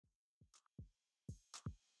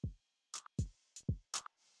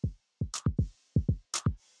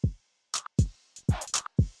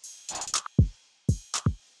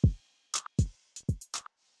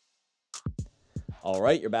All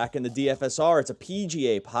right, you're back in the DFSR. It's a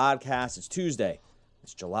PGA podcast. It's Tuesday.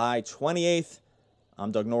 It's July 28th.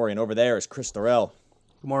 I'm Doug Norrie, and over there is Chris Durrell.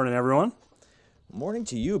 Good morning, everyone. Morning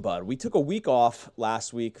to you, bud. We took a week off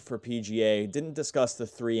last week for PGA. Didn't discuss the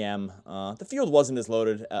 3M. The field wasn't as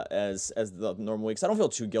loaded as the normal weeks. I don't feel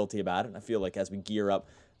too guilty about it. I feel like as we gear up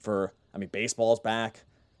for, baseball's back.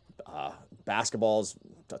 Basketball's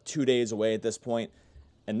 2 days away at this point.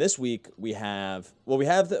 And this week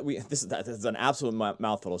this is an absolute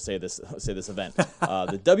mouthful to say this event.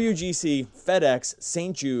 The WGC FedEx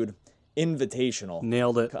St. Jude Invitational.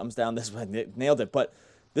 Nailed it. Comes down this way. Nailed it. But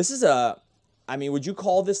this is would you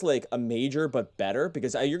call this like a major but better?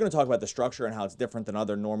 Because you're going to talk about the structure and how it's different than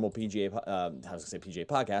other normal PGA, PGA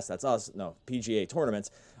podcasts. That's us. No, PGA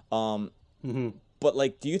tournaments.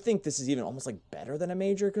 But do you think this is even almost like better than a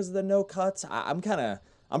major because of the no cuts?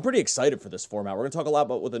 I'm pretty excited for this format. We're going to talk a lot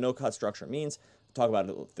about what the no-cut structure means. Talk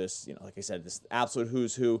about this, like I said, this absolute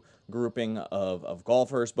who's who grouping of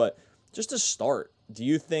golfers. But just to start, do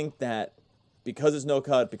you think that because it's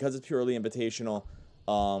no-cut, because it's purely invitational,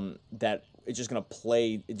 that it's just going to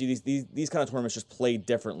play, do these kind of tournaments just play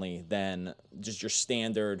differently than just your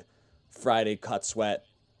standard Friday cut sweat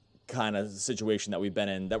kind of situation that we've been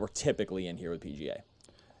in, that we're typically in here with PGA?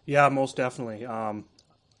 Yeah, most definitely.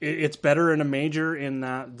 It's better in a major in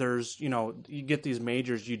that there's, you get these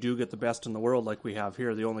majors, you do get the best in the world like we have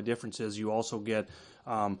here. The only difference is you also get,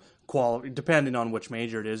 depending on which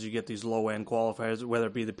major it is, you get these low-end qualifiers, whether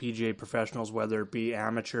it be the PGA professionals, whether it be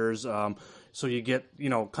amateurs. So you get,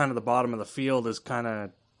 kind of the bottom of the field is kind of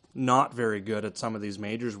not very good at some of these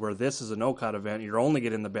majors, where this is a no-cut event. You're only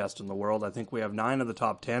getting the best in the world. I think we have 9 of the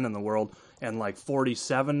top 10 in the world and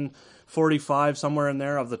 47, 45, somewhere in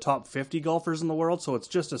there, of the top 50 golfers in the world. So it's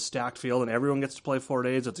just a stacked field, and everyone gets to play 4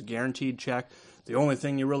 days. It's a guaranteed check. The only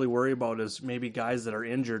thing you really worry about is maybe guys that are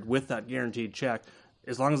injured with that guaranteed check.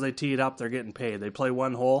 As long as they tee it up, they're getting paid. They play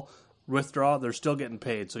one hole, withdraw, they're still getting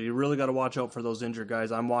paid. So you really got to watch out for those injured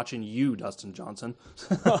guys. I'm watching you, Dustin Johnson.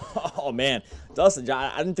 Oh, man. Dustin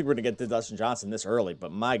Johnson. I didn't think we were going to get to Dustin Johnson this early,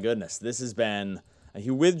 but my goodness, this has been... He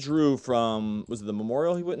withdrew from, was it the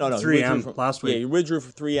Memorial? No, 3M last week. Yeah, he withdrew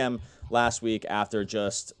from 3M last week after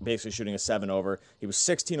just basically shooting a 7 over. He was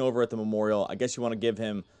 16 over at the Memorial. I guess you want to give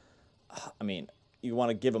him,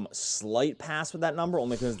 a slight pass with that number,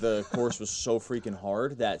 only because the course was so freaking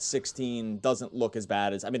hard that 16 doesn't look as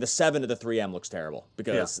bad as, the 7 to the 3M looks terrible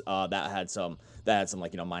because that had some minus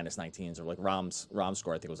 19s, or Rahm's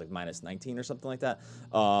score, I think it was minus 19 or something like that.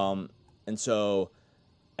 And so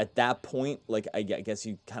at that point, I guess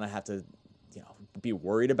you kind of have to, be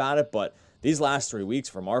worried about it. But these last 3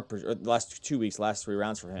 weeks last 2 weeks, last 3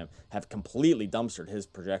 rounds for him have completely dumpstered his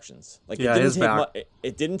projections.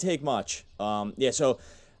 It didn't take much. So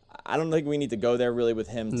I don't think we need to go there really with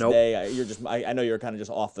him today. Nope. I know you're kind of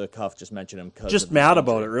just off the cuff, just mentioning him. Just mad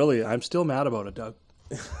about it, really. I'm still mad about it, Doug.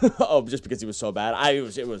 Oh, just because he was so bad. It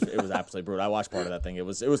was absolutely brutal. I watched part of that thing. It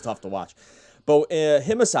was tough to watch. But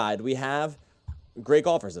him aside, we have great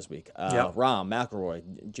golfers this week. Rahm, McIlroy,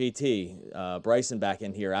 JT, Bryson back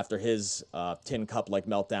in here after his tin cup-like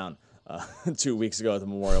meltdown 2 weeks ago at the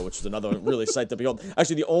Memorial, which was another really sight to behold.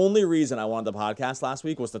 Actually, the only reason I wanted the podcast last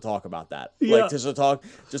week was to talk about that. Yeah. Just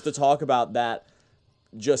to talk about that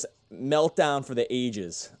just meltdown for the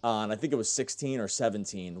ages on, I think it was 16 or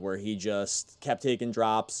 17, where he just kept taking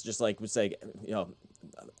drops, just would say,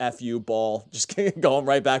 F you, ball, just going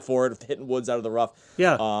right back for it, hitting woods out of the rough.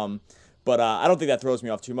 Yeah. But I don't think that throws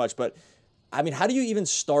me off too much. But, how do you even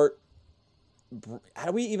start? How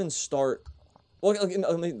do we even start? Well,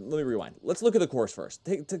 let me rewind. Let's look at the course first.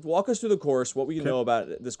 Walk us through the course, what we know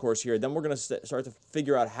about this course here. Then we're going to start to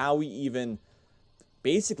figure out how we even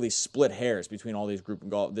basically split hairs between all these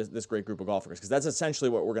this great group of golfers. Because that's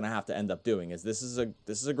essentially what we're going to have to end up doing. Is this is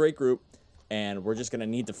a great group, and we're just going to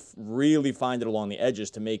need to really find it along the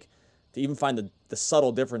edges to even find the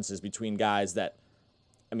subtle differences between guys that,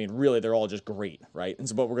 really, they're all just great, right? And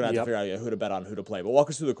so, but we're going to have to figure out who to bet on, who to play. But walk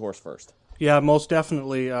us through the course first. Yeah, most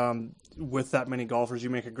definitely. With that many golfers, you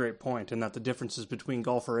make a great point, and that the differences between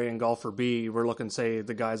golfer A and golfer B, we're looking, say,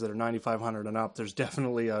 the guys that are 9,500 and up, there's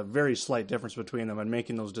definitely a very slight difference between them, and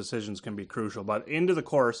making those decisions can be crucial. But into the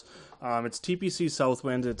course, it's TPC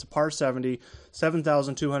Southwind. It's a par 70,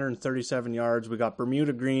 7,237 yards. We got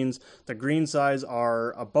Bermuda greens. The green size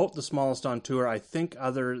are about the smallest on tour, I think,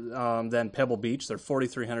 other than Pebble Beach. They're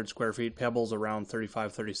 4,300 square feet. Pebble's around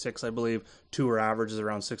 35, 36, I believe. Tour average is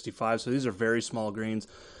around 65, so these are very small greens.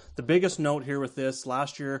 the biggest note here with this,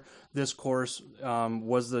 last year, this course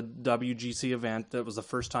was the WGC event. That was the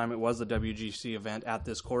first time it was the WGC event at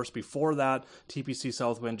this course. Before that, TPC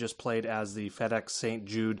Southwind just played as the FedEx St.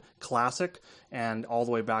 Jude Classic, and all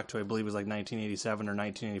the way back to, I believe it was like 1987 or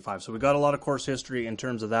 1985. So we got a lot of course history in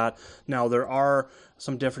terms of that. Now, there are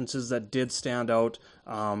some differences that did stand out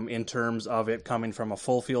in terms of it coming from a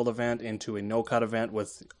full field event into a no-cut event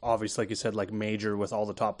with, obviously, like you said, like major with all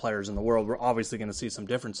the top players in the world. We're obviously going to see some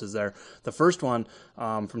differences there. The first one,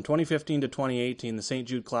 from 2015 to 2018, the St.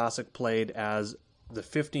 Jude Classic played as the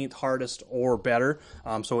 15th hardest or better.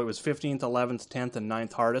 So it was 15th, 11th, 10th, and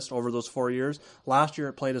 9th hardest over those 4 years. Last year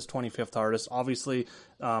it played as 25th hardest. Obviously,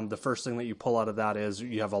 the first thing that you pull out of that is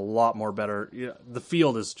you have a lot more better. The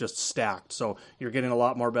field is just stacked, so you're getting a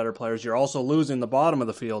lot more better players. You're also losing the bottom of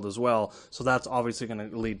the field as well, so that's obviously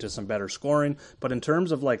going to lead to some better scoring. But in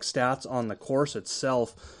terms of like stats on the course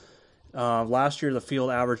itself, last year the field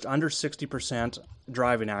averaged under 60%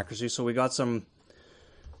 driving accuracy, so we got some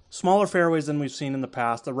smaller fairways than we've seen in the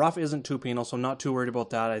past. The rough isn't too penal, so I'm not too worried about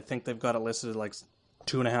that. I think they've got it listed at like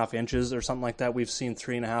 2.5 inches or something like that. We've seen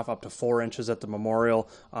 3.5 up to 4 inches at the Memorial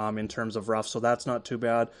in terms of rough, so that's not too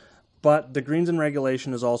bad. But the greens in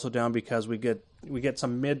regulation is also down because we get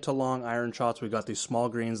some mid to long iron shots. We got these small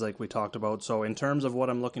greens like we talked about. So in terms of what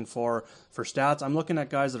I'm looking for stats, I'm looking at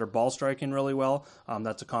guys that are ball striking really well.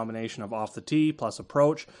 That's a combination of off the tee plus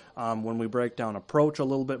approach. When we break down approach a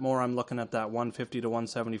little bit more, I'm looking at that 150 to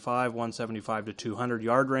 175, 175 to 200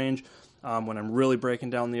 yard range when I'm really breaking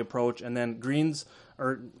down the approach. And then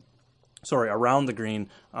around the green,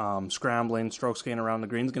 scrambling, strokes gain around the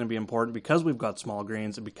green is going to be important because we've got small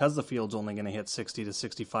greens and because the field's only going to hit 60 to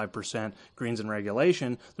 65% greens in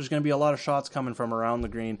regulation. There's going to be a lot of shots coming from around the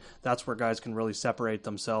green. That's where guys can really separate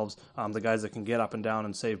themselves. The guys that can get up and down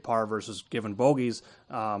and save par versus giving bogeys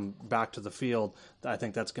back to the field. I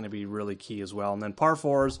think that's going to be really key as well. And then par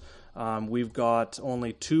fours, we've got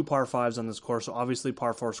only 2 par 5s on this course, so obviously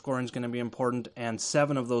par 4 scoring is going to be important, and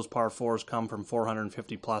 7 of those par 4s come from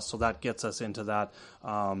 450 plus, so that gets us into that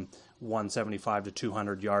 175 to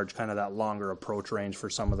 200 yards, kind of that longer approach range for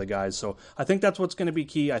some of the guys. So I think that's what's going to be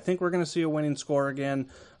key. I think we're going to see a winning score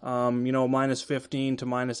again, minus 15 to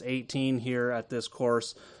minus 18 here at this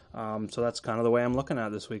course. So that's kind of the way I'm looking at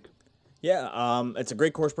it this week. Yeah, it's a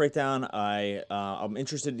great course breakdown. I'm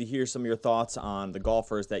interested to hear some of your thoughts on the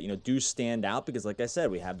golfers that do stand out because, like I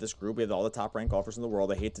said, we have this group. We have all the top-ranked golfers in the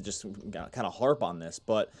world. I hate to just kind of harp on this,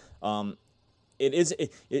 but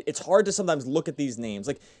it's hard to sometimes look at these names.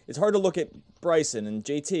 Like it's hard to look at Bryson and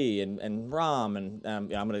JT and Rahm and I'm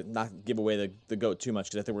going to not give away the GOAT too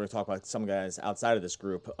much because I think we're going to talk about some guys outside of this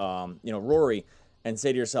group. Rory, and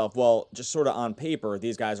say to yourself, well, just sort of on paper,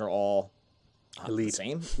 these guys are all elite. The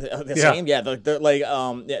same? Same? Yeah, they're like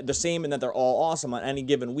the same in that they're all awesome. On any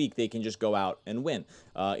given week, they can just go out and win.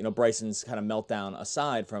 Bryson's kind of meltdown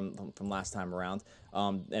aside from last time around,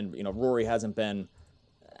 and Rory hasn't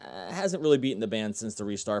really beaten the band since the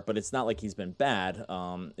restart, but it's not like he's been bad.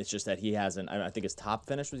 It's just that he hasn't. I think his top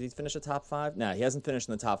finish, was he finished a top 5? No, he hasn't finished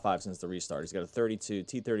in the top 5 since the restart. He's got a 32,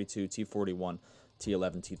 T32, T41.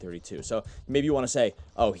 T11, T32. So maybe you want to say,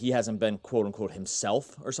 oh, he hasn't been quote unquote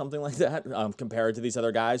himself or something like that, compared to these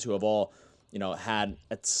other guys who have all, had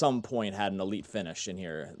at some point had an elite finish in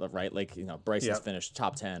here, right? Like, Bryson's finished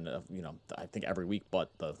top 10, I think every week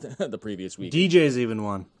but the previous week. DJ's even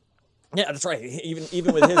won. Yeah, that's right.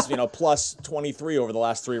 Even with his, plus 23 over the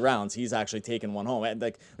last 3 rounds, he's actually taken one home.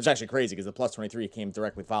 Which is actually crazy because the plus 23 came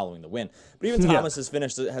directly following the win. But even Thomas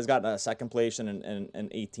has gotten a second place and an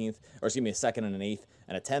 18th, or excuse me, a second and an 8th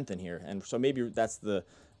and a 10th in here. And so maybe that's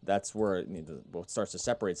where what starts to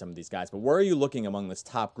separate some of these guys. But where are you looking among this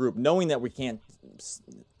top group, knowing that we can't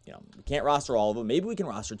roster all of them? Maybe we can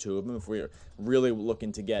roster 2 of them if we're really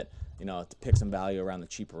looking to get, to pick some value around the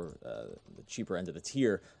cheaper end of the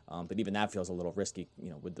tier. But even that feels a little risky,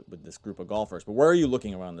 with this group of golfers. But where are you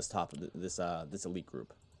looking around this top of this elite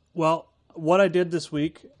group? Well, what I did this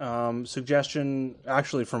week, suggestion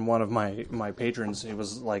actually from one of my patrons, he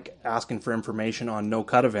was like asking for information on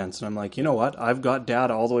no-cut events. And I'm like, you know what? I've got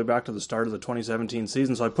data all the way back to the start of the 2017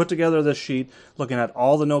 season. So I put together this sheet looking at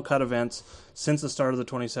all the no-cut events since the start of the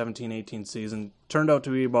 2017-18 season. Turned out to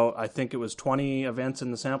be about, I think it was 20 events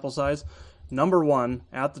in the sample size. Number 1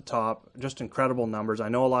 at the top, just incredible numbers. I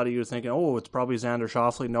know a lot of you are thinking, oh, it's probably Xander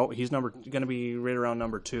Schauffele. No, he's going to be right around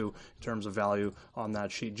number 2 in terms of value on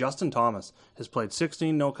that sheet. Justin Thomas has played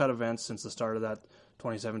 16 no-cut events since the start of that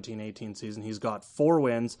 2017-18 season. He's got 4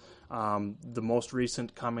 wins, the most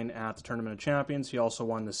recent coming at the Tournament of Champions. He also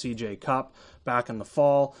won the CJ Cup back in the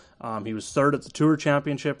fall. He was 3rd at the Tour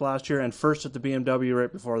Championship last year and 1st at the BMW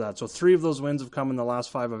right before that. So 3 of those wins have come in the last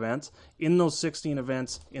 5 events. In those 16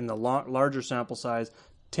 events, in the larger sample size,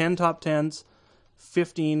 10 top 10s,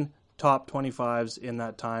 15 top 25s in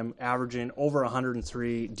that time, averaging over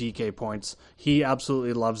 103 DK points. He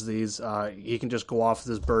absolutely loves these. He can just go off with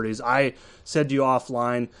his birdies. I said to you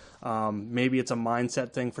offline, maybe it's a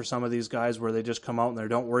mindset thing for some of these guys where they just come out and they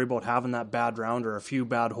don't worry about having that bad round or a few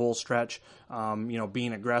bad hole stretch,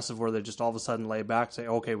 being aggressive where they just all of a sudden lay back, say,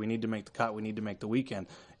 okay, we need to make the cut, we need to make the weekend.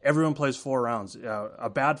 Everyone plays 4 rounds. A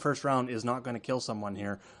bad first round is not going to kill someone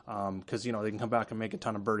here because, they can come back and make a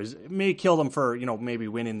ton of birdies. It may kill them for, maybe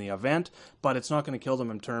winning the event, but it's not going to kill them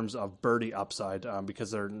in terms of birdie upside because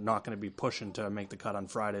they're not going to be pushing to make the cut on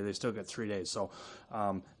Friday. They still get 3 days. So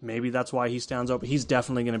maybe that's why he stands out. But he's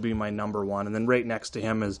definitely going to be my number one. And then right next to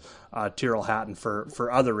him is Tyrrell Hatton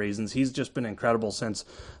for other reasons. He's just been incredible since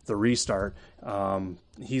the restart.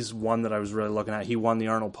 He's one that I was really looking at. He won the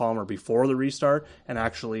Arnold Palmer before the restart and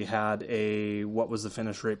actually had what was the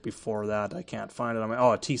finish rate before that? I can't find it. A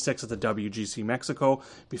T6 at the WGC Mexico.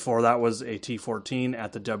 Before that was a T14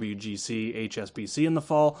 at the WGC HSBC in the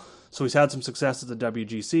fall. So he's had some success at the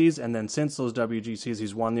WGCs, and then since those WGCs,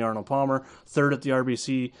 he's won the Arnold Palmer, 3rd at the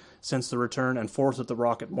RBC since the return, and 4th at the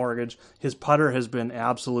Rocket Mortgage. His putter has been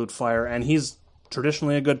absolute fire, and he's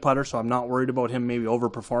traditionally a good putter, so I'm not worried about him maybe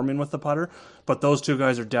overperforming with the putter. But those 2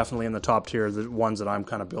 guys are definitely in the top tier, the ones that I'm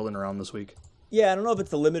kind of building around this week. Yeah, I don't know if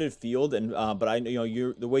it's the limited field, and but I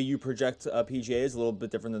the way you project PGA is a little bit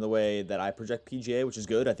different than the way that I project PGA, which is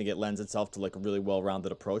good. I think it lends itself to like a really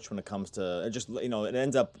well-rounded approach when it comes to it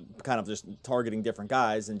ends up kind of just targeting different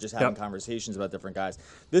guys and just having conversations about different guys.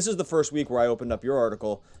 This is the first week where I opened up your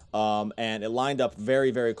article, and it lined up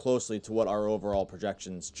very, very closely to what our overall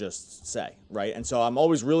projections just say, right? And so I'm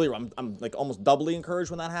always I'm like almost doubly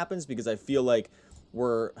encouraged when that happens because I feel like I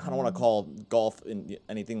don't want to call golf in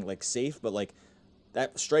anything like safe, but like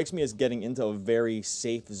that strikes me as getting into a very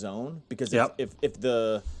safe zone because if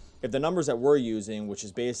the numbers that we're using, which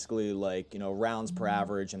is basically like rounds per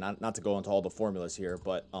average, and not to go into all the formulas here,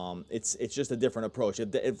 but it's just a different approach.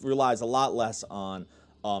 It relies a lot less on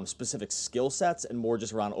specific skill sets and more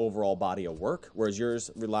just around overall body of work, whereas yours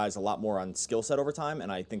relies a lot more on skill set over time, and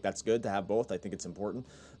I think that's good to have both. I think it's important,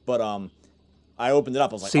 but I opened it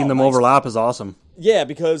up. I was like, seeing them overlap is awesome. Yeah,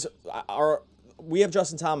 because we have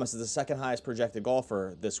Justin Thomas as the 2nd highest projected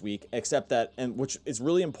golfer this week, except that, and which is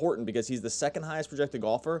really important because he's the 2nd highest projected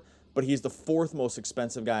golfer, but he's the 4th most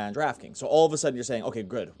expensive guy on DraftKings. So all of a sudden you're saying, okay,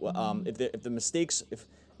 good. Well, if the mistakes,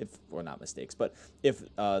 or not mistakes, but if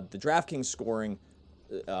the DraftKings scoring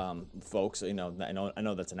folks, I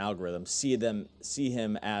know that's an algorithm, see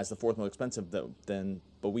him as the 4th most expensive,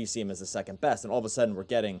 but we see him as the 2nd best, and all of a sudden we're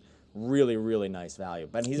getting really, really nice value.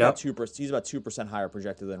 But he's about 2% higher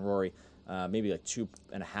projected than Rory, maybe like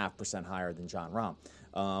 2.5% higher than Jon Rahm.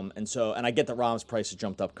 And I get that Rahm's price has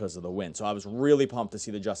jumped up because of the win. So I was really pumped to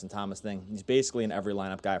see the Justin Thomas thing. He's basically an every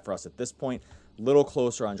lineup guy for us at this point. Little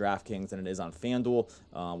closer on DraftKings than it is on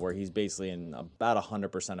FanDuel, where he's basically in about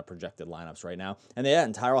 100% of projected lineups right now.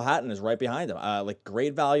 And Tyrrell Hatton is right behind him.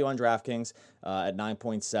 Great value on DraftKings at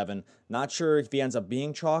 9.7. Not sure if he ends up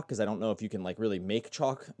being chalk because I don't know if you can really make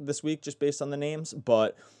chalk this week just based on the names.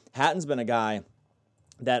 But Hatton's been a guy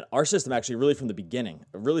that our system actually really from the beginning,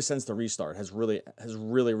 really since the restart, has really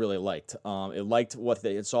liked. It liked what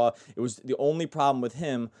they saw. It was the only problem with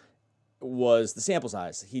him was the sample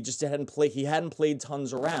size. He just hadn't played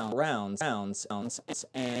tons of rounds,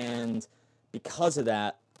 and because of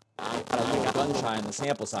that, I got a little gun shy in the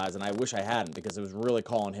sample size, and I wish I hadn't because it was really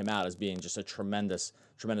calling him out as being just a tremendous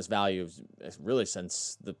value, really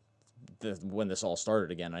since when this all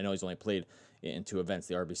started again. I know he's only played in 2 events,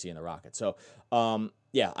 the RBC and the Rocket. So,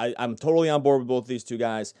 I'm totally on board with both of these 2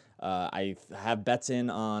 guys. I have bets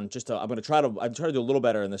in on I'm going to try to do a little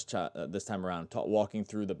better in this time around, walking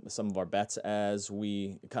through some of our bets as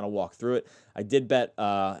we kind of walk through it. I did bet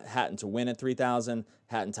Hatton to win at 3,000,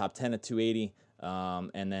 Hatton top 10 at 280.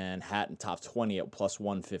 And then Hatton top 20 at plus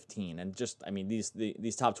 115. And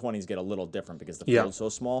these top 20s get a little different because the field's so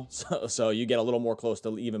small. So you get a little more close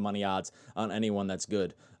to even money odds on anyone that's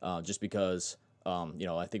good, just because,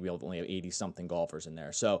 I think we only have 80-something golfers in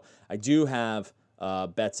there. So I do have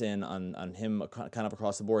bets in on him kind of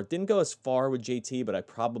across the board. Didn't go as far with JT, but I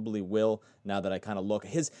probably will now that I kind of look.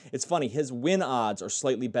 It's funny, his win odds are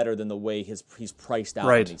slightly better than the way he's priced out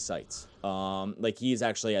on these sites. He's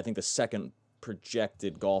actually, I think, the 2nd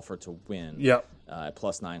projected golfer to win at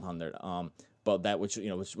plus 900. but that which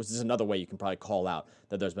is another way you can probably call out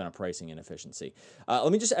that there's been a pricing inefficiency.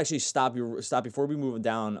 Let me just actually stop before we move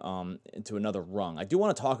down into another rung. I do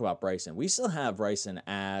want to talk about Bryson. We still have Bryson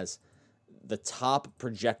as the top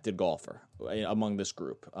projected golfer among this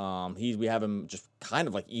group. We have him just kind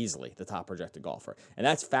of like easily the top projected golfer, and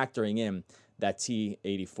that's factoring in that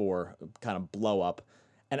T84 kind of blow up.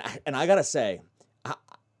 And I gotta say,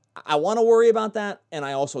 I want to worry about that, and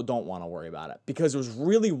I also don't want to worry about it because there was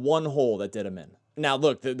really one hole that did him in. Now,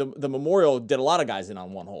 look, the Memorial did a lot of guys in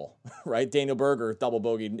on one hole, right? Daniel Berger double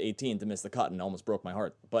bogeyed 18 to miss the cut and almost broke my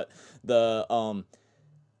heart. But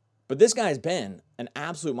this guy's been an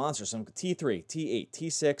absolute monster. Some T3, T8,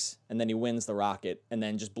 T6, and then he wins the Rocket, and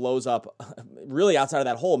then just blows up. Really, outside of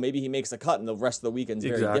that hole, maybe he makes the cut, and the rest of the weekend's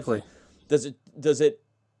very different. Does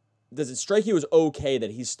it strike you as okay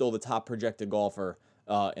that he's still the top projected golfer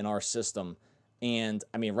in our system? And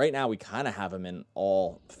I mean, right now we kind of have him in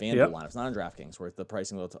all FanDuel lineups, not on DraftKings, where the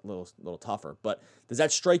pricing a little tougher. But does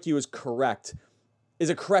that strike you as correct? Is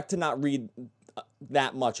it correct to not read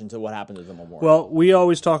that much into what happened at the Memorial? Well, we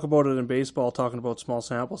always talk about it in baseball, talking about small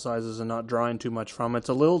sample sizes and not drawing too much from it. It's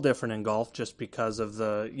a little different in golf just because of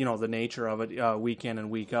the nature of it, week in and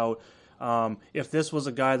week out. If this was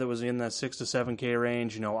a guy that was in that 6 to 7K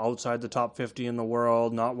range, outside the top 50 in the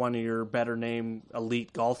world, not one of your better name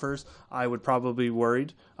elite golfers, I would probably be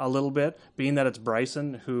worried a little bit. Being that it's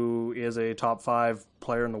Bryson, who is a top 5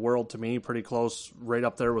 player in the world to me, pretty close, right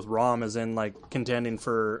up there with Rahm, as in like contending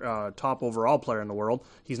for top overall player in the world.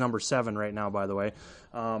 He's number 7 right now, by the way.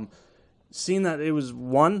 Seeing that it was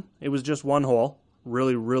just one hole.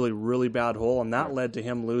 Really, really, really bad hole, and that led to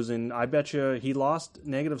him losing. I bet you he lost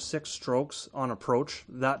 -6 strokes on approach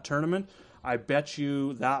that tournament. I bet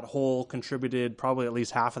you that hole contributed probably at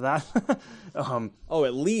least half of that.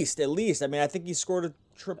 At least. I mean, I think he scored a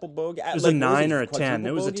triple bogey. It was a 9 or a 10.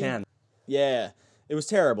 It was a 10. Yeah, it was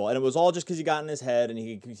terrible, and it was all just because he got in his head, and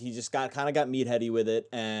he just got meatheady with it,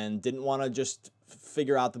 and didn't want to just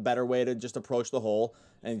figure out the better way to just approach the hole.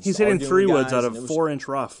 And he's hitting 3 woods out of 4-inch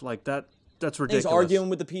rough like that. That's ridiculous. He's arguing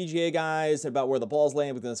with the PGA guys about where the ball's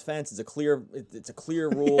laying within this fence. It's a clear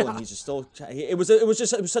rule, and he's just still. It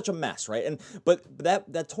was such a mess, right? But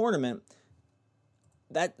that tournament.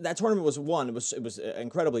 That tournament was won. It was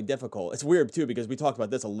incredibly difficult. It's weird too because we talked about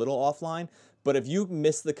this a little offline. But if you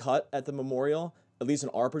miss the cut at the Memorial, at least in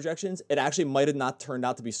our projections, it actually might have not turned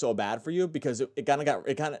out to be so bad for you because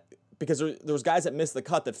because there was guys that missed the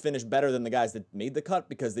cut that finished better than the guys that made the cut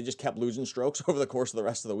because they just kept losing strokes over the course of the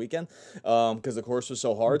rest of the weekend because the course was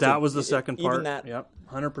so hard. That was the second part. Yep,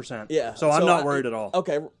 100%. Yeah. So I'm not worried at all.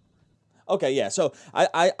 Okay, yeah. So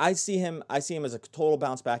I see him as a total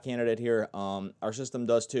bounce back candidate here. Our system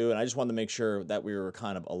does too, and I just wanted to make sure that we were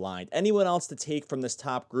kind of aligned. Anyone else to take from this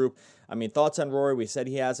top group? I mean, thoughts on Rory? We said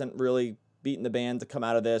he hasn't really beaten the band to come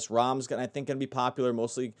out of this. Rahm's I think going to be popular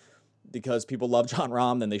mostly because people love Jon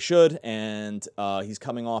Rahm than they should, and he's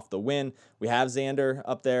coming off the win. We have Xander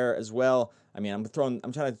up there as well. I mean, I'm trying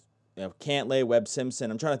to Cantlay, Webb Simpson.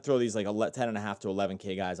 I'm trying to throw these like 10.5 to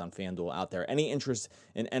 11K guys on FanDuel out there. Any interest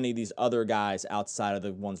in any of these other guys outside of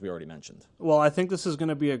the ones we already mentioned? Well, I think this is going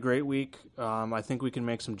to be a great week. I think we can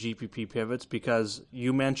make some GPP pivots because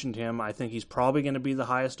you mentioned him. I think he's probably going to be the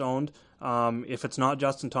highest owned. If it's not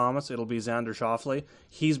Justin Thomas, it'll be Xander Schauffele.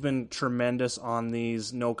 He's been tremendous on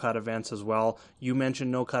these no-cut events as well. You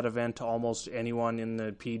mentioned no-cut event to almost anyone in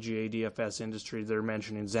the PGA DFS industry. They're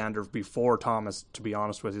mentioning Xander before Thomas, to be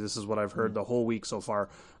honest with you. This is what I've heard the whole week so far.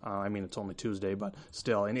 I mean, it's only Tuesday, but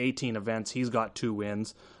still, in 18 events, he's got 2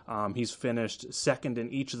 wins. He's finished second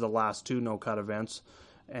in each of the last 2 no-cut events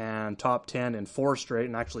and top 10 in 4 straight,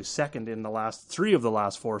 and actually second in the last 3 of the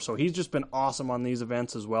last 4. So he's just been awesome on these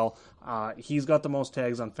events as well. He's got the most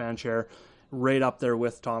tags on Fanshare, right up there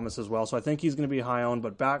with Thomas as well. So I think he's going to be high owned,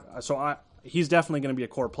 but he's definitely going to be a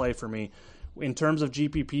core play for me. In terms of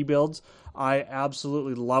GPP builds, I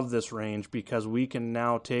absolutely love this range because we can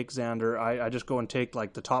now take Xander. I just go and take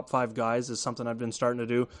like the top 5 guys is something I've been starting to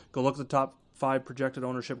do. Go look at the top 5 projected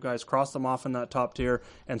ownership guys, cross them off in that top tier,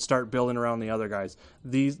 and start building around the other guys.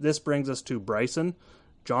 This brings us to Bryson,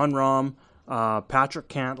 Jon Rahm, Patrick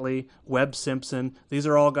Cantlay, Webb Simpson. These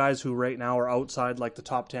are all guys who right now are outside like the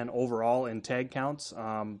top 10 overall in tag counts.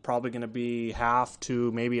 Probably going to be half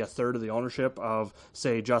to maybe a third of the ownership of,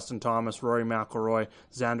 say, Justin Thomas, Rory McIlroy,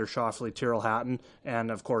 Xander Schauffele, Tyrrell Hatton,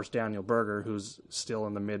 and of course Daniel Berger, who's still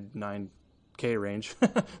in the mid 9K range,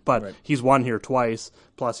 but right. He's won here twice.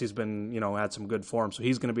 Plus, he's been had some good form, so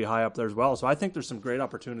he's going to be high up there as well. So I think there's some great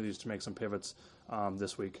opportunities to make some pivots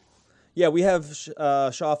this week. Yeah, we have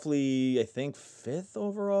Schauffele, I think, 5th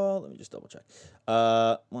overall. Let me just double check.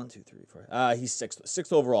 1, 2, 3, 4. He's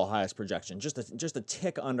sixth overall, highest projection. Just a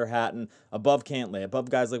tick under Hatton, above Cantlay, above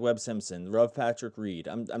guys like Webb Simpson, above Patrick Reed.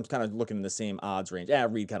 I'm kind of looking in the same odds range. Yeah,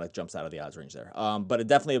 Reed kind of jumps out of the odds range there. But it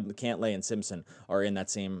definitely Cantlay and Simpson are in that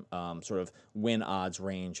same sort of win odds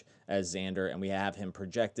range as Xander, and we have him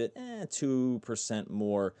projected 2%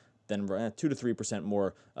 more than 2 to 3%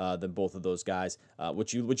 more than both of those guys,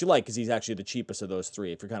 which you like because he's actually the cheapest of those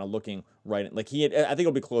three. If you're kind of looking right, I think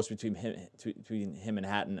it'll be close between him and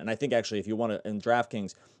Hatton. And I think actually, if you want to in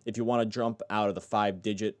DraftKings, if you want to jump out of the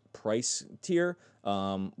 5-digit price tier,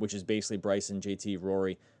 which is basically Bryson, JT,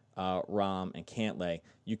 Rory, Rahm, and Cantlay,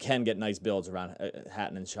 you can get nice builds around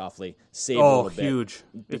Hatton and Schauffele. Save a little bit. Huge!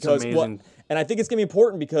 Because, it's amazing. And I think it's gonna be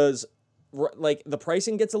important because, like, the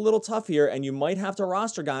pricing gets a little tough here, and you might have to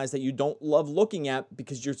roster guys that you don't love looking at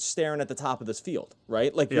because you're staring at the top of this field,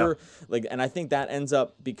 right? Like you're like, and I think that could end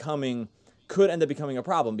up becoming a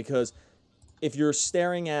problem because if you're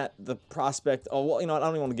staring at the prospect, I don't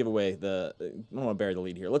even want to give away I don't want to bury the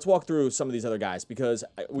lead here. Let's walk through some of these other guys because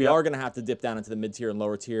we are going to have to dip down into the mid tier and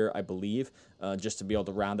lower tier, I believe, just to be able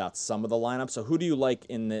to round out some of the lineup. So who do you like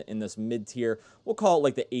in this mid tier? We'll call it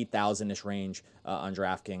like the 8,000-ish range on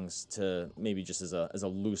DraftKings to maybe just as a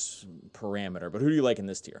loose parameter. But who do you like in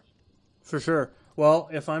this tier? For sure. Well,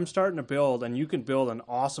 if I'm starting to build, and you can build an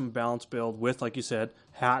awesome balance build with, like you said,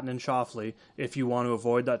 Hatton and Schauffele, if you want to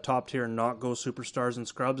avoid that top tier and not go superstars and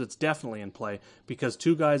scrubs, it's definitely in play because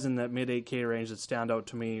two guys in that mid 8K range that stand out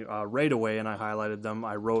to me right away, and I highlighted them,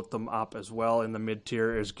 I wrote them up as well in the mid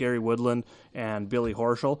tier, is Gary Woodland and Billy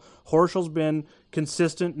Horschel. Horschel's been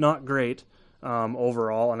consistent, not great,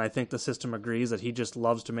 overall, and I think the system agrees that he just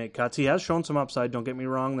loves to make cuts. He has shown some upside, don't get me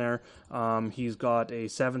wrong there. He's got a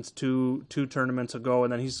 7th two tournaments ago,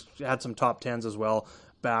 and then he's had some top 10s as well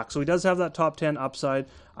back. So he does have that top 10 upside.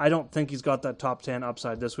 I don't think he's got that top 10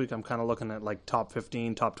 upside this week. I'm kind of looking at like top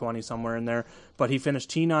 15, top 20, somewhere in there. But he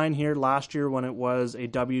finished T9 here last year when it was a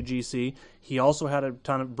WGC. He also had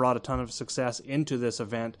brought a ton of success into this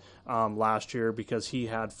event last year because he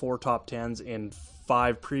had 4 top 10s in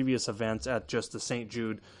 5 previous events at just the St.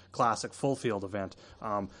 Jude Classic full field event.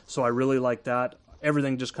 So I really like that.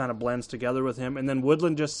 Everything just kind of blends together with him. And then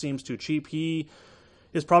Woodland just seems too cheap. He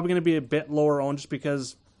is probably going to be a bit lower owned just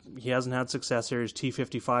because he hasn't had success here. He's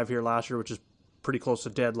T55 here last year, which is pretty close to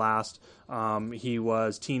dead last. He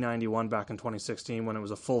was T91 back in 2016 when it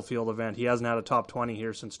was a full field event. He hasn't had a top 20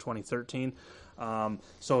 here since 2013.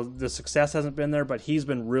 So the success hasn't been there, but he's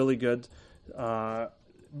been really good.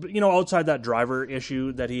 Outside that driver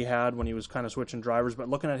issue that he had when he was kind of switching drivers, but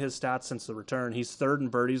looking at his stats since the return, he's 3rd in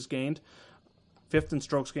birdies gained, 5th in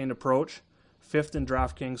strokes gained approach, 5th in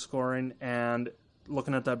DraftKings scoring, and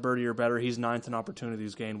looking at that birdie or better, he's 9th in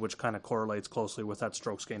opportunities gained, which kind of correlates closely with that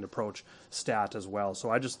strokes gained approach stat as well. So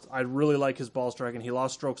I really like his ball striking. He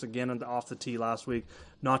lost strokes again off the tee last week.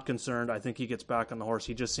 Not concerned. I think he gets back on the horse.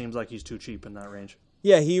 He just seems like he's too cheap in that range.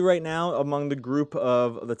 Yeah, he right now among the group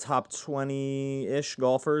of the top 20-ish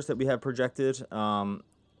golfers that we have projected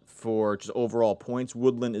for just overall points,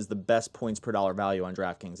 Woodland is the best points per dollar value on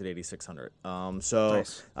DraftKings at 8,600. So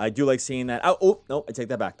nice. I do like seeing that. No, I take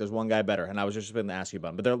that back. There's one guy better, and I was just going to ask you about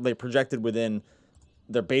him. But they're projected within.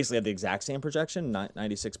 They're basically at the exact same projection,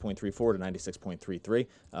 96.34 to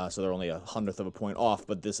 96.33. So they're only 100th of a point off.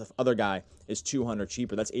 But this other guy is 200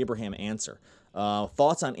 cheaper. That's Abraham Ancer.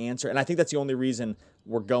 Thoughts on Ancer? And I think that's the only reason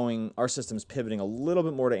our system's pivoting a little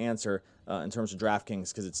bit more to Ancer in terms of DraftKings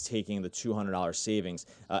because it's taking the $200 savings.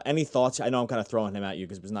 Any thoughts? I know I'm kind of throwing him at you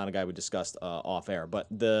because it was not a guy we discussed off air. But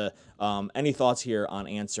any thoughts here on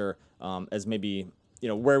Ancer as maybe...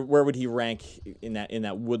 where would he rank in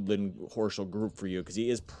that Woodland Horschel group for you? Because he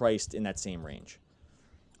is priced in that same range.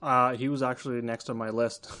 He was actually next on my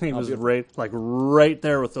list. He was right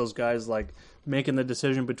there with those guys. Like making the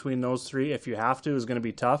decision between those three, if you have to, is going to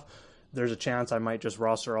be tough. There's a chance I might just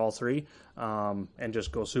roster all three and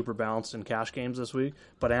just go super balanced in cash games this week.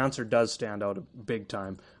 But Ancer does stand out big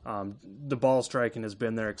time. The ball striking has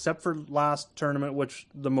been there, except for last tournament, which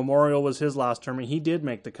the Memorial was his last tournament. He did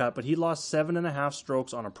make the cut, but he lost 7.5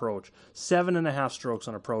 strokes on approach. 7.5 strokes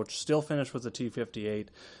on approach. Still finished with a T58,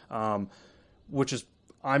 which is,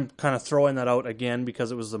 I'm kind of throwing that out again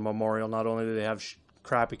because it was the Memorial. Not only do they have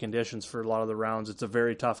crappy conditions for a lot of the rounds, it's a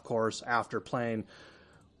very tough course after playing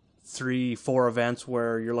 3-4 events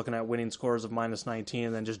where you're looking at winning scores of -19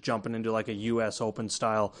 and then just jumping into like a US Open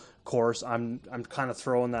style course. I'm kind of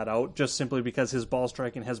throwing that out just simply because his ball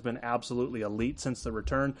striking has been absolutely elite since the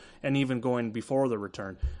return and even going before the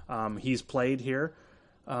return. He's played here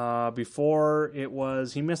before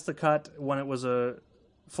he missed the cut when it was a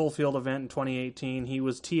full field event in 2018. He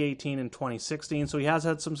was T18 in 2016, so he has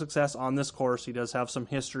had some success on this course. He does have some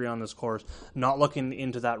history on this course. Not looking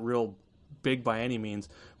into that real big by any means.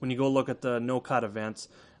 When you go look at the no-cut events,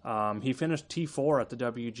 he finished T4 at the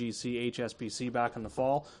WGC HSBC back in the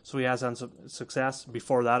fall, so he has had some success.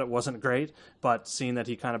 Before that, it wasn't great, but seeing that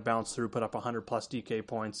he kind of bounced through, put up 100-plus DK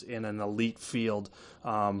points in an elite field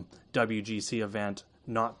WGC event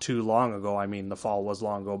not too long ago. I mean, the fall was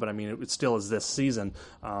long ago, but I mean, it still is this season.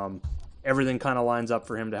 Everything kind of lines up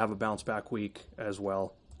for him to have a bounce-back week as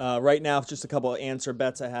well. Right now, just a couple of answer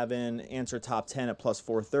bets I have in. Answer top 10 at plus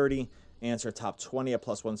 430. Answer top 20 at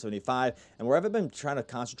plus 175. And where I've been trying to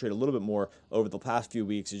concentrate a little bit more over the past few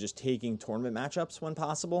weeks is just taking tournament matchups when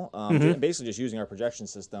possible. Basically just using our projection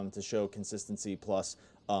system to show consistency plus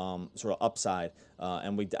sort of upside.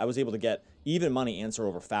 I was able to get even money answer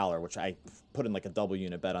over Fowler, which I put in like a double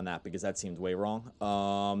unit bet on that because that seemed way wrong.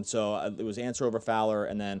 It was answer over Fowler,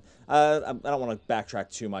 and then I don't want to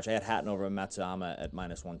backtrack too much. I had Hatton over Matsuyama at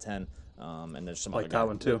minus 110. And there's some like other that guys,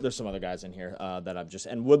 one too. There's some other guys in here that I've just,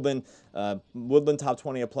 and Woodland top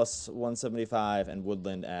 20 at plus 175 and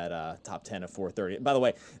Woodland at top 10 at 430. By the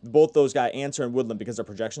way, both those guys, Answer and Woodland, because their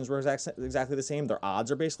projections were exactly the same, their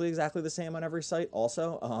odds are basically exactly the same on every site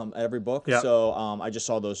also, at every book. Yep. So I just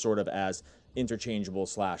saw those sort of as interchangeable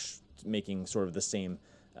 / making sort of the same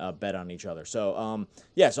bet on each other. So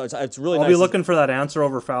so it's really I'll nice. be looking for that Answer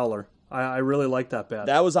over Fowler. I really like that bet.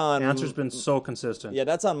 That was on Answer's been so consistent. Yeah,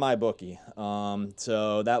 that's on my bookie.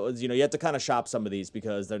 So that was, you have to kind of shop some of these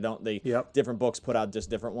because different books put out just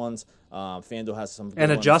different ones. FanDuel has some good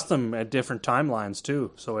adjust them at different timelines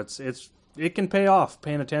too. So it can pay off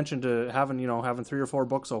paying attention to having 3 or 4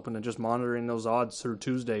 books open and just monitoring those odds through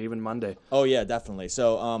Tuesday, even Monday. Oh yeah, definitely.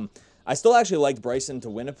 So I still actually liked Bryson to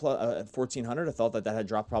win at 1,400. I thought that had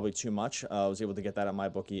dropped probably too much. I was able to get that on my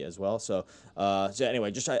bookie as well. So anyway,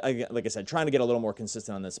 just like I said, trying to get a little more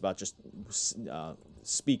consistent on this about just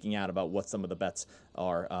speaking out about what some of the bets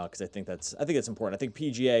are because I think it's important. I think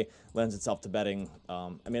PGA lends itself to betting.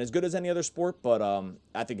 As good as any other sport, but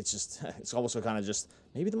I think it's also kind of just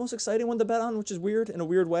maybe the most exciting one to bet on, which is weird in a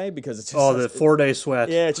weird way because it's just the 4-day sweat.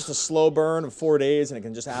 Yeah, it's just a slow burn of 4 days, and it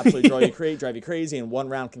can just absolutely drive you crazy. And one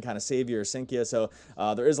round can kind of save you or sink you. So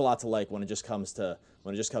there is a lot to like when it just comes to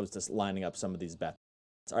lining up some of these bets.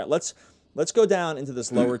 All right, let's go down into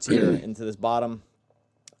this lower tier, into this bottom.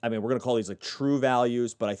 We're going to call these like true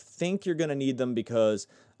values, but I think you're going to need them because,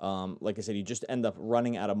 like I said, you just end up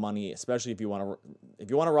running out of money, especially if you want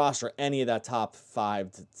to roster any of that top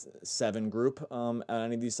 5 to 7 group on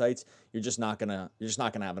any of these sites. You're just not gonna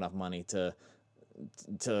have enough money to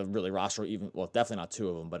really roster definitely not 2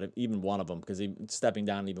 of them, but even one of them, because stepping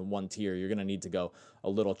down even one tier, you're going to need to go a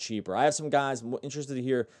little cheaper. I have some guys. I'm interested to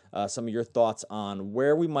hear some of your thoughts on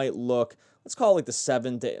where we might look. Let's call it like the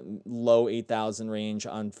 7 to low 8,000 range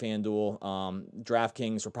on FanDuel.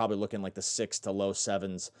 DraftKings, we're probably looking like the 6 to low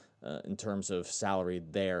 7s in terms of salary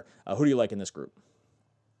there. Who do you like in this group?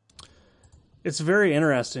 It's very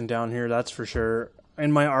interesting down here, that's for sure.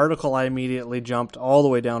 In my article, I immediately jumped all the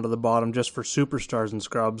way down to the bottom just for superstars and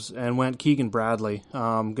scrubs and went Keegan Bradley.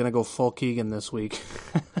 I'm going to go full Keegan this week.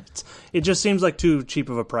 It just seems like too cheap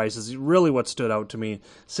of a price. Is really what stood out to me.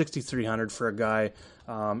 $6,300 for a guy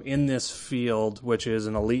in this field, which is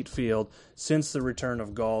an elite field. Since the return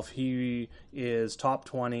of golf, he is top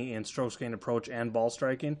 20 in strokes gained approach and ball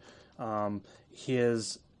striking.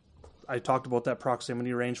 I talked about that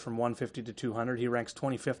proximity range from 150 to 200. He ranks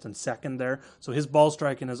 25th and 2nd there. So his ball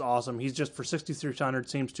striking is awesome. He's just, for 6,300,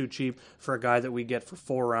 seems too cheap for a guy that we get for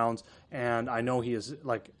 4 rounds. And I know he is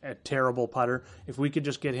like a terrible putter. If we could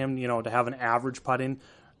just get him, to have an average putting,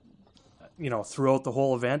 throughout the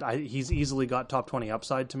whole event, he's easily got top 20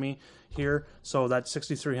 upside to me here. So that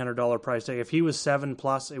 $6,300 price tag, if he was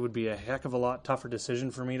 7+, it would be a heck of a lot tougher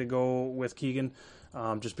decision for me to go with Keegan,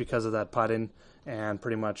 just because of that putting and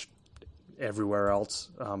pretty much everywhere else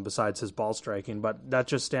besides his ball striking. But that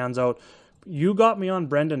just stands out. You got me on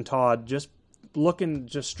Brendan Todd, just looking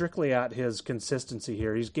just strictly at his consistency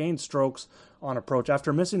here. He's gained strokes on approach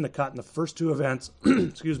after missing the cut in the first 2 events,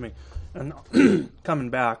 excuse me, and coming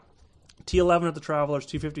back. T11 at the Travelers,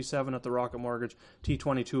 T57 at the Rocket Mortgage,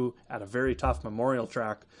 T22 at a very tough Memorial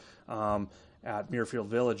track at Muirfield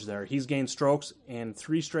Village there. He's gained strokes in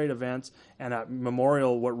 3 straight events, and at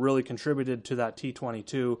Memorial, what really contributed to that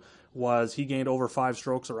T22 was he gained over 5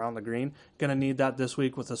 strokes around the green. Going to need that this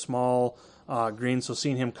week with a small green. So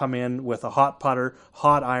seeing him come in with a hot putter,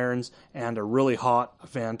 hot irons, and a really hot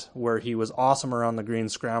event where he was awesome around the green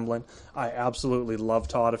scrambling. I absolutely love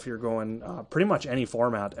Todd if you're going pretty much any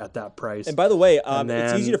format at that price. And by the way, then,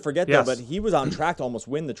 it's easy to forget yes. though, but he was on track to almost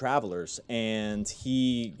win the Travelers, and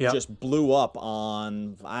he just blew up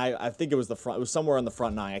on. I think it was the front. It was somewhere on the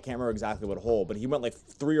front 9. I can't remember exactly what hole, but he went like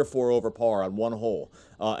 3 or 4 over par on one hole.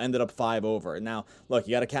 Ended up 5 over. And now, look,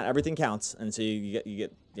 you got to count. Everything counts, and so you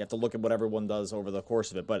have to look at what everyone does over the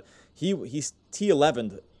course of it. But he's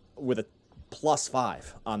T11'd with a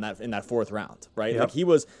 +5 on that in that 4th round, right? Yep. Like he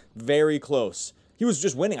was very close. He was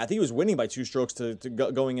just winning. I think he was winning by 2 strokes to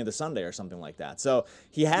going into Sunday or something like that. So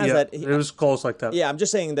he has that. It was close like that. Yeah, I'm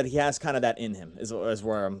just saying that he has kind of that in him, is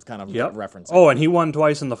where I'm kind of referencing. Oh, and he won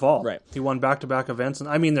twice in the fall. Right. He won back-to-back events. And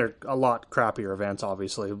I mean, they're a lot crappier events,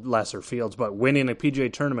 obviously, lesser fields. But winning a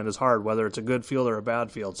PGA tournament is hard, whether it's a good field or a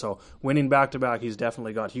bad field. So winning back-to-back, he's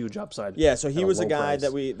definitely got huge upside. Yeah, so he was a guy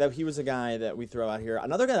price. he was a guy that we throw out here.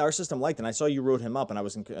 Another guy that our system liked, and I saw you wrote him up, and I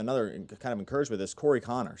was another kind of encouraged with this, Corey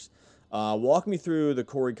Connors. Walk me through the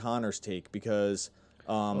Corey Connors take, because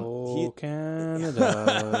Canada.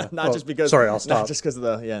 just because. Sorry, I'll stop. Not just because of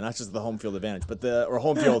the home field advantage, but or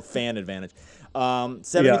home field fan advantage.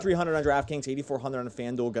 7,300 on DraftKings, 8,400 on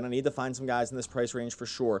FanDuel. Gonna need to find some guys in this price range for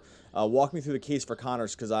sure. Walk me through the case for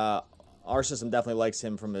Connors, because our system definitely likes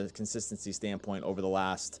him from a consistency standpoint over the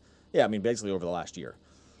last, basically over the last year.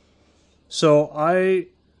 So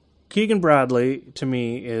Keegan Bradley, to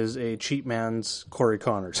me, is a cheap man's Corey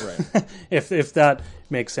Connors, right. if that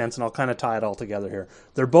makes sense, and I'll kind of tie it all together here.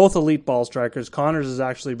 They're both elite ball strikers. Connors has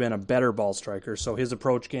actually been a better ball striker, so his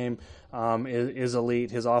approach game is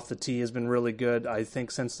elite. His off the tee has been really good, I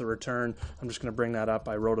think, since the return. I'm just going to bring that up.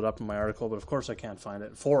 I wrote it up in my article, but of course I can't find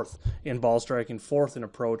it. 4th in ball striking, 4th in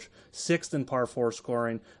approach, 6th in par 4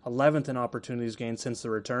 scoring, 11th in opportunities gained since the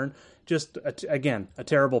return. Just, again, a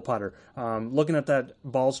terrible putter. Looking at that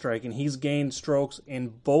ball striking, he's gained strokes in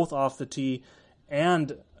both off the tee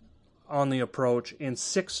and on the approach in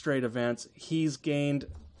 6 straight events. He's gained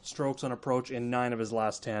strokes on approach in 9 of his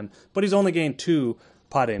last 10, but he's only gained 2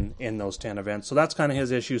 putting in those 10 events. So that's kind of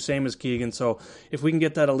his issue, same as Keegan. So if we can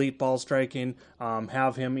get that elite ball striking,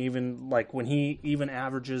 have him even, like when he even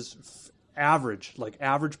averages average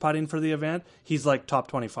putting for the event, he's like top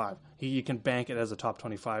 25. You can bank it as a top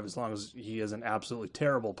 25 as long as he isn't absolutely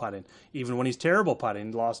terrible putting. Even when he's terrible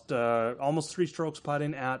putting, lost almost 3 strokes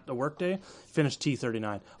putting at the workday, finished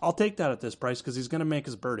T39. I'll take that at this price because he's going to make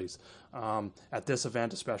his birdies at this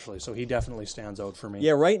event especially. So he definitely stands out for me.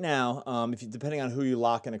 Yeah, right now, depending on who you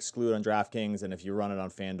lock and exclude on DraftKings, and if you run it on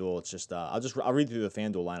FanDuel, it's just I'll read through the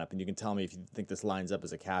FanDuel lineup, and you can tell me if you think this lines up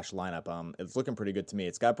as a cash lineup. It's looking pretty good to me.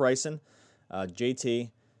 It's got Bryson, JT,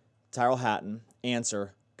 Tyrrell Hatton,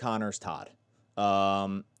 Answer, Connors, Todd.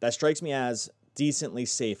 That strikes me as decently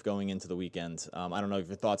safe going into the weekend. I don't know if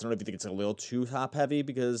your thoughts. I don't know if you think it's a little too top heavy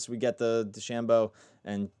because we get the DeChambeau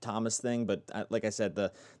and Thomas thing, but like I said,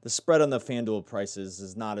 the spread on the FanDuel prices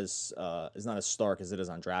is not as stark as it is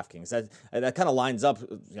on DraftKings. That kind of lines up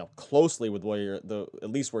closely with where at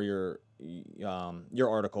least where your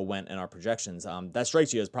article went and our projections. That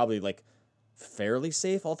strikes you as probably like fairly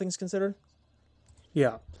safe, all things considered.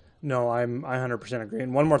 Yeah. No, I 100% agree.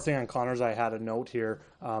 And one more thing on Connors, I had a note here.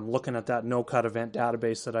 Looking at that no-cut event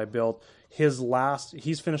database that I built,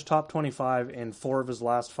 he's finished top 25 in 4 of his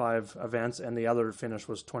last 5 events, and the other finish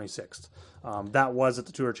was 26th. That was at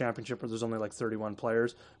the Tour Championship where there's only like 31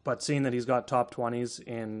 players. But seeing that he's got top 20s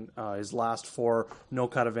in his last 4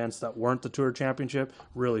 no-cut events that weren't the Tour Championship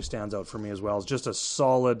really stands out for me as well. It's just a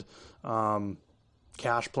solid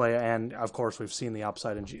cash play, and of course we've seen the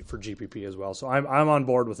upside for GPP as well. So I'm on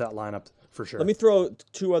board with that lineup for sure. Let me throw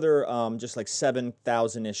 2 other just like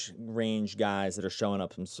 7,000-ish range guys that are showing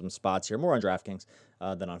up in some spots here, more on DraftKings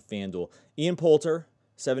than on FanDuel. Ian Poulter,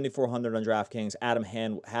 7,400 on DraftKings. Adam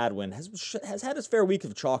Hadwin has had his fair week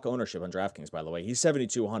of chalk ownership on DraftKings, by the way. He's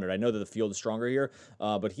 7,200. I know that the field is stronger here,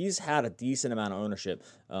 but he's had a decent amount of ownership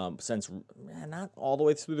since not all the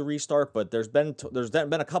way through the restart, but there's been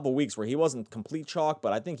a couple weeks where he wasn't complete chalk,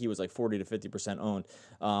 but I think he was like 40 to 50%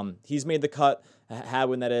 owned. He's made the cut.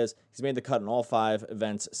 Hadwin, that is. He's made the cut in all 5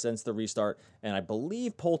 events since the restart, and I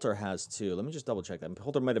believe Poulter has 2. Let me just double check that.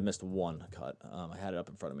 Poulter might have missed 1 cut. I had it up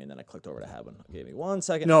in front of me, and then I clicked over to Hadwin. Give me 1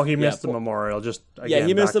 second. No, he missed the Memorial.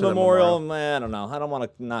 He missed the Memorial. I don't know. I don't want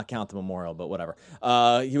to not count the Memorial, but whatever.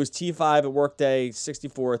 He was T5 at Workday,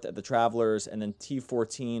 64th at the Travelers, and then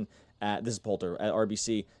T14 this is Poulter at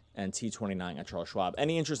RBC, and T29 at Charles Schwab.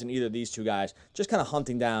 Any interest in either of these 2 guys? Just kind of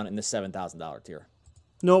hunting down in the $7,000 tier.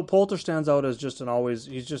 No, Poulter stands out as just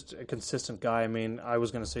he's just a consistent guy. I mean, I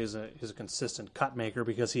was going to say he's a consistent cut maker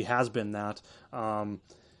because he has been that.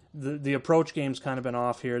 The approach game's kind of been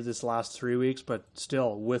off here this last 3 weeks, but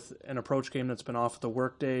still, with an approach game that's been off the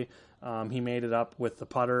workday, he made it up with the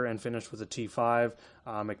putter and finished with a T5.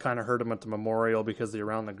 It kind of hurt him at the Memorial because the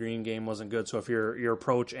around the green game wasn't good. So if your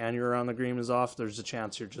approach and your around the green is off, there's a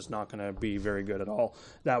chance you're just not going to be very good at all.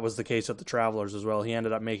 That was the case at the Travelers as well. He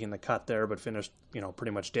ended up making the cut there, but finished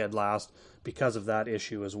pretty much dead last because of that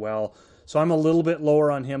issue as well. So I'm a little bit lower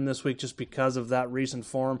on him this week just because of that recent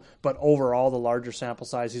form. But overall, the larger sample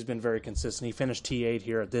size, he's been very consistent. He finished T8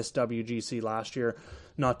 here at this WGC last year.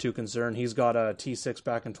 Not too concerned. He's got a T6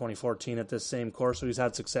 back in 2014 at this same course, so he's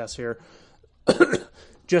had success here.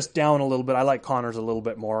 Just down a little bit. I like Connors a little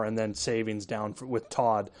bit more, and then savings down with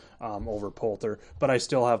Todd over Poulter. But I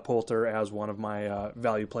still have Poulter as one of my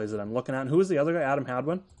value plays that I'm looking at. And who is the other guy? Adam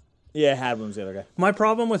Hadwin? Yeah, Hadwin's the other guy. My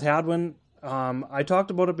problem with Hadwin, I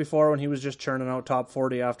talked about it before when he was just churning out top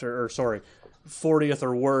 40 40th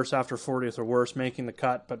or worse after 40th or worse, making the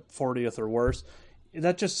cut, but 40th or worse.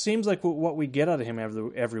 That just seems like what we get out of him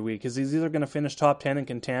every week. Is he's either going to finish top 10 and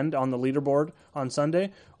contend on the leaderboard on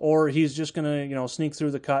Sunday, or he's just going to sneak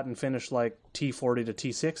through the cut and finish like T40 to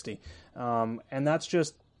T60. And that's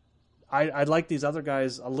just, I'd like these other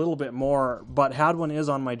guys a little bit more, but Hadwin is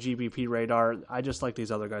on my GBP radar. I just like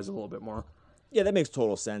these other guys a little bit more. Yeah, that makes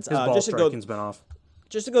total sense. His ball striking's been off.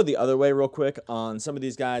 Just to go the other way real quick on some of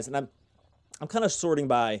these guys, and I'm kind of sorting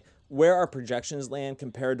by where our projections land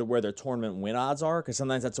compared to where their tournament win odds are, because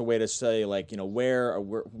sometimes that's a way to say, like,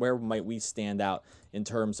 where might we stand out in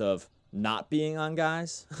terms of not being on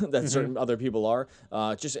guys that certain other people are.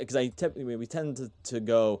 Just because we tend to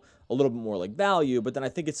go a little bit more like value, but then I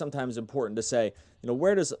think it's sometimes important to say,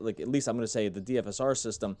 where does, like, at least I'm going to say the DFSR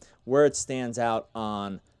system, where it stands out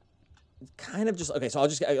on kind of just, okay, so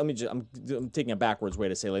I'm taking a backwards way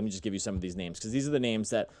to say, let me just give you some of these names, because these are the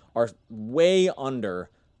names that are way under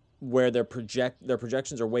where their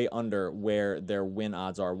projections are way under where their win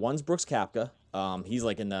odds are. One's Brooks Koepka. He's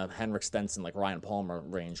like in the Henrik Stenson, like Ryan Palmer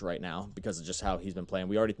range right now because of just how he's been playing.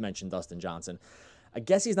 We already mentioned Dustin Johnson. I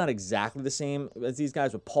guess he's not exactly the same as these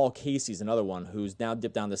guys, but Paul Casey's another one who's now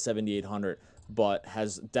dipped down to 7,800, but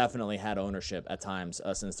has definitely had ownership at times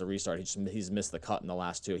since the restart. He's missed the cut in the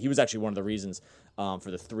last two. He was actually one of the reasons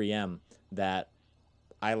for the 3M that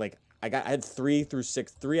I had 3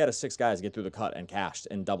 out of 6 guys get through the cut and cashed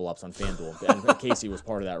in double ups on FanDuel, and Casey was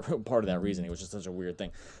part of that reason. It was just such a weird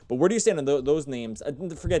thing. But where do you stand on those names?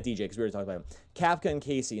 Forget DJ because we already talked about him. Koepka and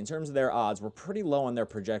Casey, in terms of their odds, we're pretty low on their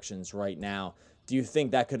projections right now. Do you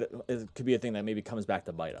think that could be a thing that maybe comes back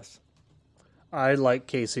to bite us? I like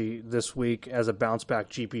Casey this week as a bounce back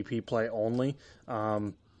GPP play only.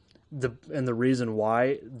 The reason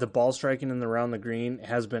why, the ball striking in the around the green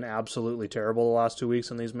has been absolutely terrible the last 2 weeks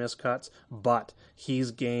on these missed cuts, but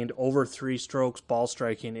he's gained over 3 strokes ball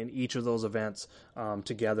striking in each of those events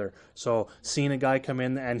together. So seeing a guy come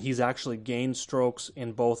in and he's actually gained strokes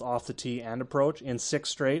in both off the tee and approach in 6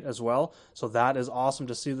 straight as well. So that is awesome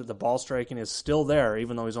to see that the ball striking is still there,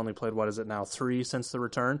 even though he's only played, 3 since the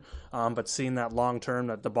return. But seeing that long term,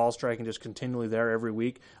 that the ball striking just continually there every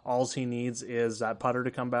week, all he needs is that putter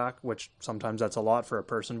to come back, which sometimes that's a lot for a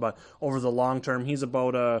person, but over the long term, he's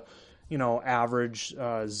about a average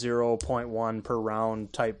 0.1 per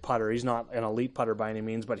round type putter. He's not an elite putter by any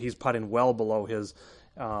means, but he's putting well below his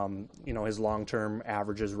his long-term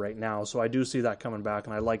averages right now. So I do see that coming back,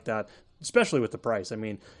 and I like that, especially with the price. I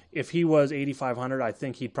mean, if he was 8,500, I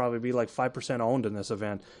think he'd probably be like 5% owned in this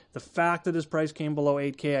event. The fact that his price came below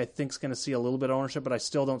 8K, I think is going to see a little bit of ownership, but I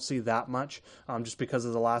still don't see that much just because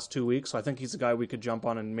of the last 2 weeks. So I think he's a guy we could jump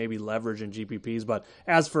on and maybe leverage in GPPs. But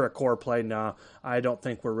as for a core play, no, I don't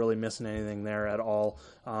think we're really missing anything there at all.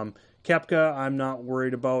 Koepka, I'm not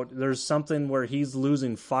worried about. There's something where he's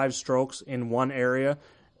losing 5 strokes in one area,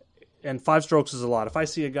 and 5 strokes is a lot. If I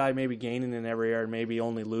see a guy maybe gaining in every area, maybe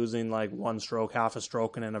only losing like 1 stroke, half a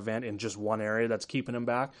stroke in an event in just one area that's keeping him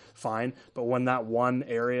back, fine. But when that one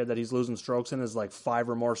area that he's losing strokes in is like 5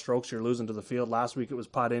 or more strokes you're losing to the field. Last week it was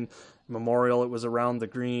putting. Memorial, it was around the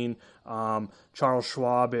green. Charles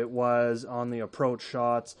Schwab, it was on the approach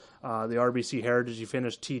shots. The RBC Heritage, he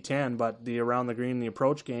finished T10, but the around the green, the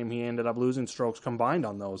approach game, he ended up losing strokes combined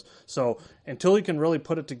on those. So until he can really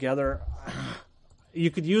put it together,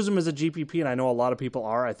 you could use him as a GPP, and I know a lot of people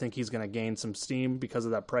are. I think he's going to gain some steam because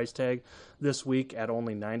of that price tag this week at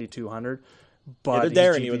only $9,200. But they're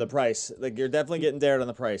daring you with the price. Like, you're definitely getting dared on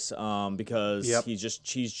the price because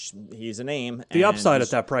he's a name. The upside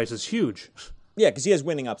at that price is huge. Yeah, because he has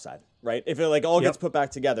winning upside. right? If it like all gets Yep. put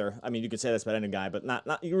back together, I mean, you could say this about any guy, but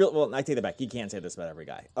not you. Well, I take that back. You can't say this about every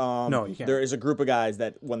guy. No, you can't. There is a group of guys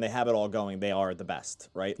that when they have it all going, they are the best,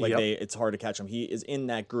 right? Like Yep. it's hard to catch him. He is in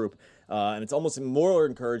that group, and it's almost more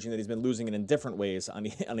encouraging that he's been losing it in different ways on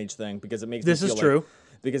each thing because it makes This me is feel true. like,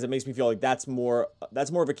 because it makes me feel like that's more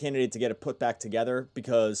of a candidate to get it put back together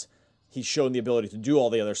because he's shown the ability to do all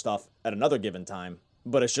the other stuff at another given time.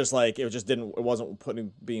 But it's just like it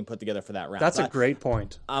wasn't being put together for that round. That's So a great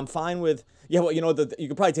point. I'm fine with well, you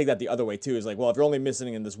could probably take that the other way too. Is like, well, if you're only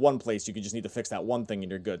missing in this one place, you could just need to fix that one thing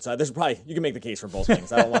and you're good. So there's probably you can make the case for both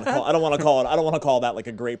things. I don't want to call that like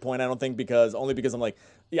a great point. I don't think because I'm like,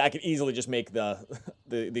 yeah, I could easily just make the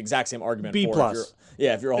exact same argument. B+.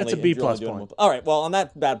 If you're only That's a B+ doing point. all right, well, on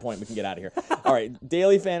that bad point, we can get out of here. All right,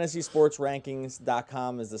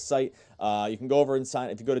 dailyfantasysportsrankings.com is the site. You can go over and sign.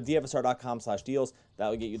 If you go to dfsr.com/deals, that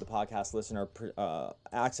will get you the podcast listener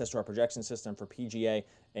access to our projection system for PGA,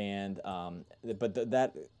 and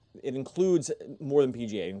that it includes more than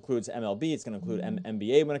PGA. It includes MLB. It's going to include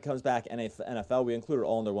NBA when it comes back. NFL. We include it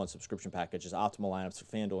all under one subscription package. It's optimal lineups for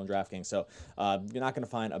FanDuel and DraftKings. So you're not going to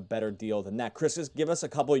find a better deal than that. Chris, just give us a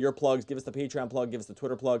couple of your plugs. Give us the Patreon plug. Give us the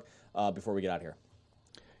Twitter plug before we get out of here.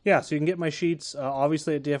 Yeah, so you can get my sheets,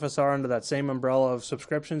 obviously at DFSR under that same umbrella of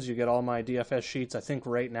subscriptions. You get all my DFS sheets. I think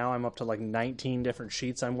right now I'm up to like 19 different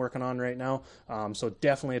sheets I'm working on right now. So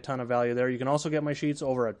definitely a ton of value there. You can also get my sheets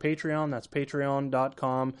over at Patreon. That's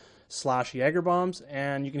patreon.com/JagerBombs.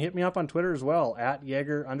 And you can hit me up on Twitter as well, at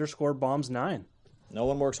Jaeger_bombs9. No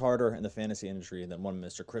one works harder in the fantasy industry than one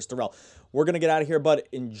Mr. Chris Durrell. We're going to get out of here, but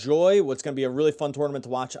enjoy what's going to be a really fun tournament to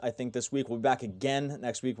watch, I think, this week. We'll be back again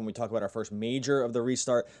next week when we talk about our first major of the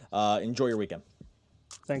restart. Enjoy your weekend.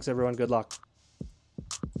 Thanks, everyone. Good luck.